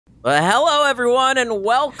Well, hello, everyone, and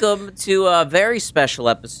welcome to a very special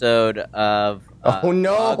episode of Oh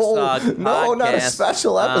no! OGSoG No, not a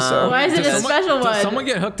special episode. Why is it a special one? Does someone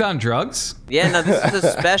get hooked on drugs? Yeah, no, this is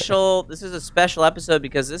a special. This is a special episode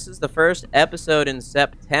because this is the first episode in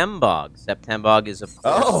Septembog. Septembog is of course.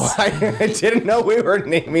 Oh, I didn't know we were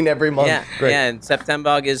naming every month. Yeah, Great. yeah, and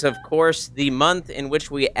Septembog is of course the month in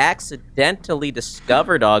which we accidentally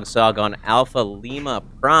discovered OGSoG on Alpha Lima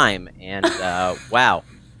Prime, and wow,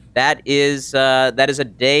 that is a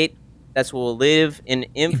date. That's what will live in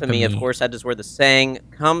infamy. Of course, that is where the saying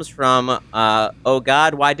comes from. Oh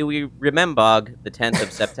God, why do we remember the 10th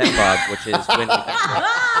of September, which is when we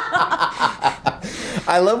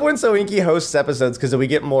I love when Soinky hosts episodes because we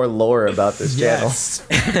get more lore about this channel.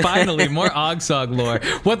 Finally, more OGSoG lore.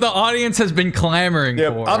 What the audience has been clamoring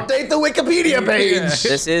for. Update the Wikipedia page. Yeah.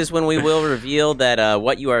 This is when we will reveal that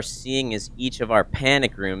what you are seeing is each of our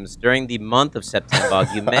panic rooms during the month of September.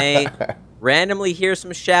 You may randomly hear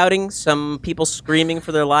some shouting, some people screaming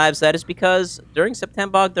for their lives. That is because during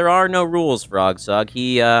September there are no rules for OGSoG.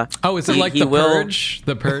 Is it like the Purge?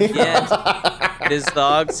 The Purge? Yeah, it is the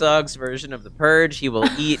OGSoG's version of the Purge. He will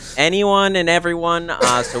eat anyone and everyone.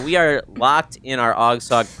 So we are locked in our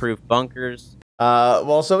OGSoG-proof bunkers.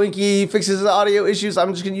 While Soinky fixes his audio issues,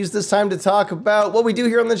 I'm just going to use this time to talk about what we do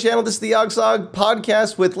here on the channel. This is the OGSoG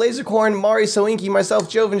podcast with Lasercorn, Mari, Soinky, myself,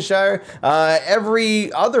 Jovenshire.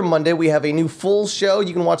 Every other Monday, we have a new full show.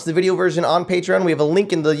 You can watch the video version on Patreon. We have a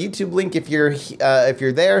link in the YouTube link if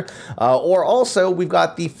you're there. Or also, we've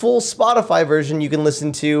got the full Spotify version you can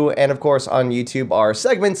listen to. And of course, on YouTube, our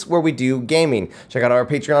segments where we do gaming. Check out our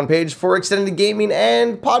Patreon page for extended gaming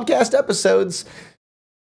and podcast episodes.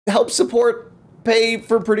 Help support. Pay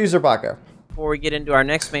for producer Baka. Before we get into our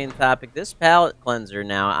next main topic, this palette cleanser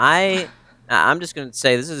now, I'm just going to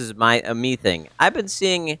say this is a me thing. I've been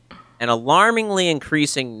seeing an alarmingly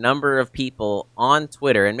increasing number of people on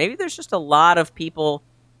Twitter, and maybe there's just a lot of people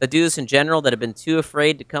that do this in general that have been too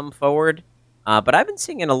afraid to come forward, but I've been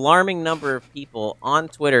seeing an alarming number of people on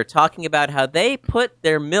Twitter talking about how they put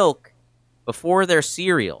their milk before their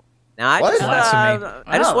cereal. Now,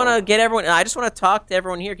 I just want to get everyone. I just want to talk to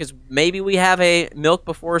everyone here because maybe we have a milk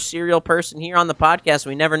before cereal person here on the podcast.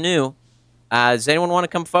 We never knew. Does anyone want to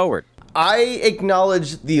come forward? I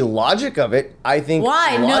acknowledge the logic of it. I think.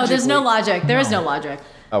 Why? No, there's no logic. There is no logic.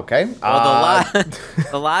 Okay. Well,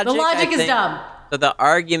 the logic is dumb. So the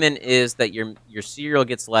argument is that your cereal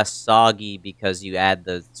gets less soggy because you add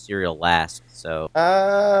the cereal last. So.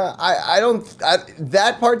 I don't.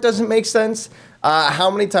 That part doesn't make sense. How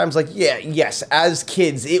many times, yes, as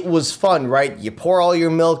kids, it was fun, right? You pour all your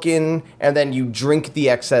milk in, and then you drink the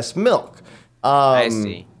excess milk. I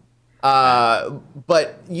see.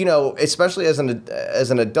 But, you know, especially as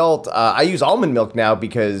an adult, I use almond milk now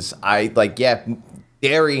because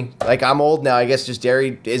dairy, I'm old now, I guess just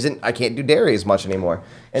dairy I can't do dairy as much anymore.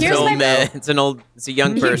 And It's a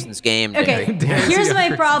young person's game. Okay, here's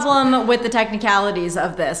my problem with the technicalities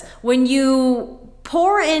of this. When you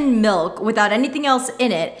pour in milk without anything else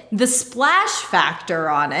in it, the splash factor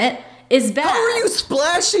on it is bad. How are you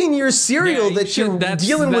splashing your cereal you're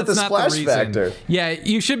dealing with the splash factor? Yeah,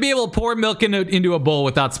 you should be able to pour milk into a bowl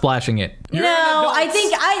without splashing it. I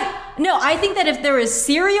think that if there is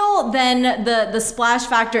cereal, then the splash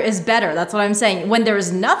factor is better. That's what I'm saying. When there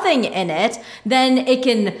is nothing in it, then it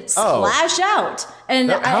can splash out.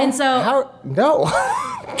 No.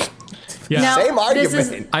 Yeah. Now, Same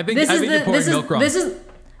argument. I think you're pouring milk wrong. This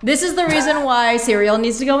is the reason why cereal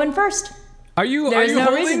needs to go in first. Are you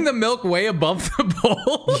holding the milk way above the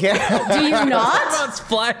bowl? Yeah. Do you not? About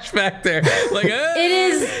splash factor. It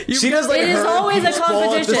is. She does it is always a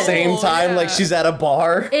competition at the same time, like she's at a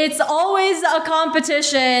bar. It's always a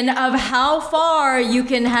competition of how far you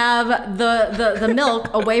can have the milk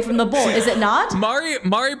away from the bowl. Is it not?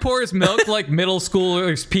 Mari pours milk like middle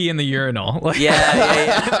schoolers pee in the urinal.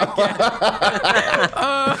 Yeah.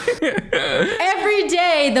 Every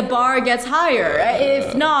day the bar gets higher.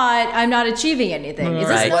 If not, I'm not achieving anything. Is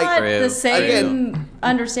this not the same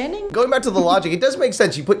understanding? Going back to the logic, it does make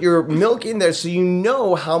sense. You put your milk in there so you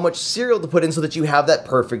know how much cereal to put in so that you have that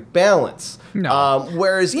perfect balance. No.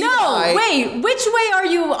 Whereas which way are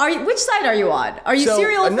you? Which side are you on? Are you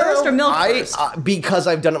cereal first or milk first? Because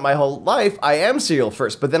I've done it my whole life, I am cereal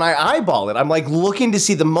first, but then I eyeball it. I'm like looking to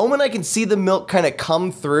see the moment I can see the milk kind of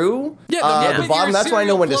come through the bottom. That's when I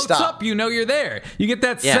know when to stop. Up, you know you're there. You get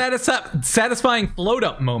that satisfying float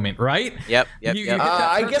up moment, right? Yep.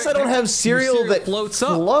 I guess I don't have cereal that floats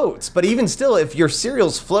floats up. floats, but even still, if your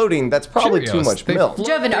cereal's floating, that's probably too Cheerios, much they milk. float-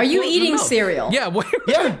 Joven, they are you float in the eating milk. cereal? Yeah. What,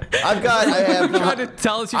 Yeah, I have trying to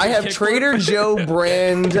tell us you I can have kick Trader flip? Joe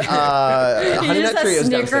brand You Honey Nut just have Cheerios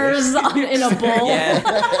downstairs. Snickers in a bowl.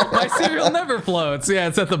 Yeah. My cereal never floats. Yeah,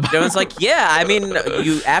 it's at the bottom. Joe's like, yeah. I mean,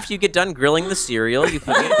 you after you get done grilling the cereal, you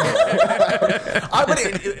put it.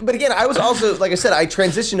 But again, I was also, like I said, I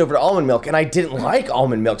transitioned over to almond milk, and I didn't like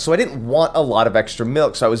almond milk, so I didn't want a lot of extra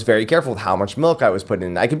milk, so I was very careful with how much milk I was putting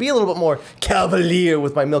in. I could be a little bit more cavalier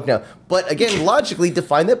with my milk now, but again, logically, to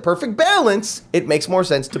find that perfect balance, it makes more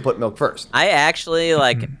sense to put milk first. I actually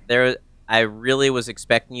like there. I really was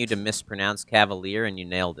expecting you to mispronounce Cavalier, and you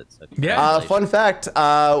nailed it. So congratulations. Fun fact,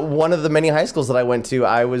 one of the many high schools that I went to,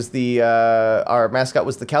 I was our mascot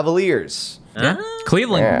was the Cavaliers. Yeah.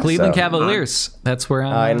 Cleveland, Yeah, Cleveland so- Cavaliers. That's where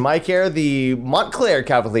I'm. In my care, the Montclair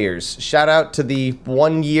Cavaliers. Shout out to the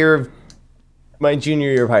 1 year of my junior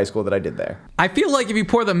year of high school that I did there. I feel like if you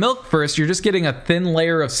pour the milk first, you're just getting a thin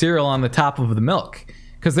layer of cereal on the top of the milk,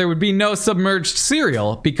 because there would be no submerged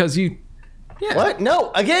cereal because you. Yeah. What?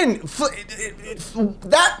 No, again,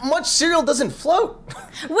 that much cereal doesn't float.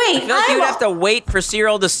 Wait, I feel like you'd have to wait for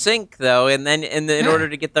cereal to sink, though, and then in order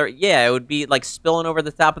to get there, yeah, it would be like spilling over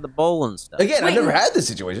the top of the bowl and stuff. Again, I've Wait. never had this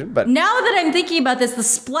situation, but Now that I'm thinking about this, the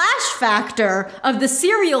splash factor of the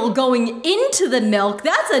cereal going into the milk,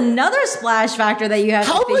 that's another splash factor that you have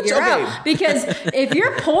How to much? figure Okay. out. Because if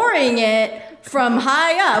you're pouring it from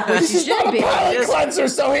high up, which you should be. palate cleanser,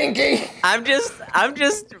 so hinky. I'm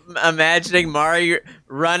just imagining Mari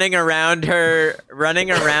running around her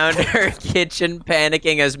kitchen,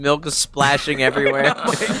 panicking as milk is splashing everywhere.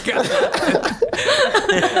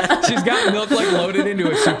 She's got milk like loaded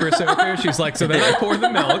into a super soaker. She's like, so then I pour the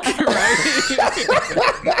milk, right?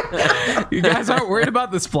 You guys aren't worried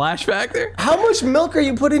about the splash factor? How much milk are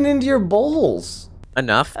you putting into your bowls?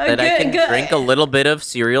 Enough that I can good. drink a little bit of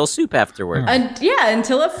cereal soup afterward. Yeah,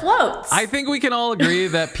 until it floats. I think we can all agree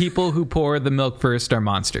that people who pour the milk first are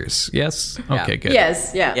monsters. Yes? Okay, good.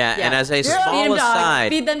 Yes, yeah. Yeah, and as a Feed small them aside, dog.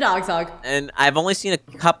 Feed them OGSoG. and I've only seen a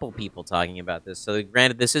couple people talking about this, so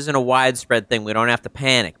granted, this isn't a widespread thing. We don't have to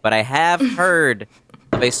panic, but I have heard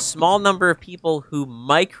of a small number of people who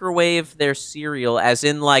microwave their cereal, as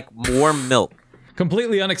in like warm milk.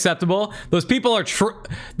 Completely unacceptable. Those people are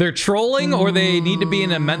they're trolling, or they need to be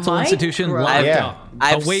in a mental institution locked Yeah. up,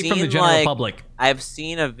 I've away from the seen, general like- public. I've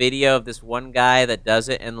seen a video of this one guy that does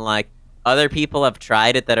it, and like other people have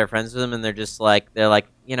tried it that are friends with him, and they're like,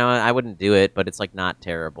 you know, I wouldn't do it, but it's like not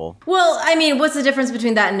terrible. Well, I mean, what's the difference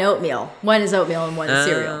between that and oatmeal? One is oatmeal and one is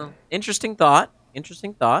cereal. Interesting thought.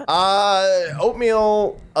 Interesting thought.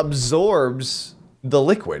 Oatmeal absorbs the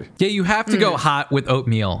liquid. Yeah, you have to go hot with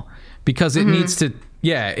oatmeal because it needs to.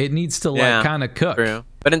 Yeah, it needs to like kind of cook. True.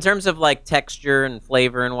 But in terms of like texture and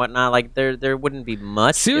flavor and whatnot, like there wouldn't be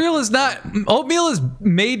much. Cereal is not. Oatmeal is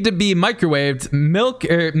made to be microwaved. Milk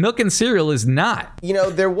and cereal is not. You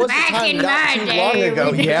know, there was a time not too long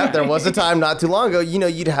ago. Yeah, there was a time not too long ago. You know,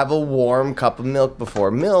 you'd have a warm cup of milk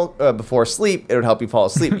before sleep. It would help you fall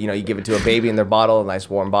asleep. You know, you give it to a baby in their bottle, a nice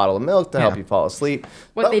warm bottle of milk to help you fall asleep.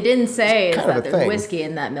 What they didn't say is kind of that a there's thing. whiskey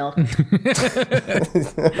in that milk.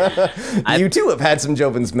 You too have had some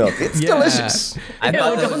Joven's milk. It's delicious. I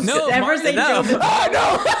thought this don't was No, ever Mark, say no. Joven's. Oh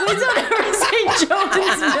no! Please don't ever say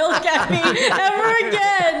Joven's milk at me ever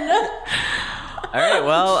again. All right.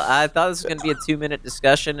 Well, I thought this was going to be a 2-minute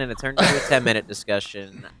discussion, and it turned into a 10-minute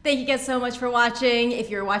discussion. Thank you guys so much for watching. If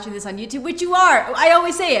you're watching this on YouTube, which you are, I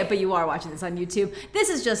always say it, but you are watching this on YouTube, this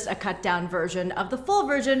is just a cut down version of the full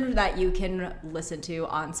version that you can listen to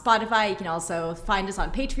on Spotify. You can also find us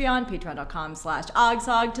on Patreon,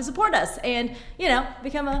 patreon.com/OGSoG to support us and, you know,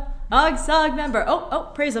 become a OGSoG member.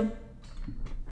 Oh, praise them.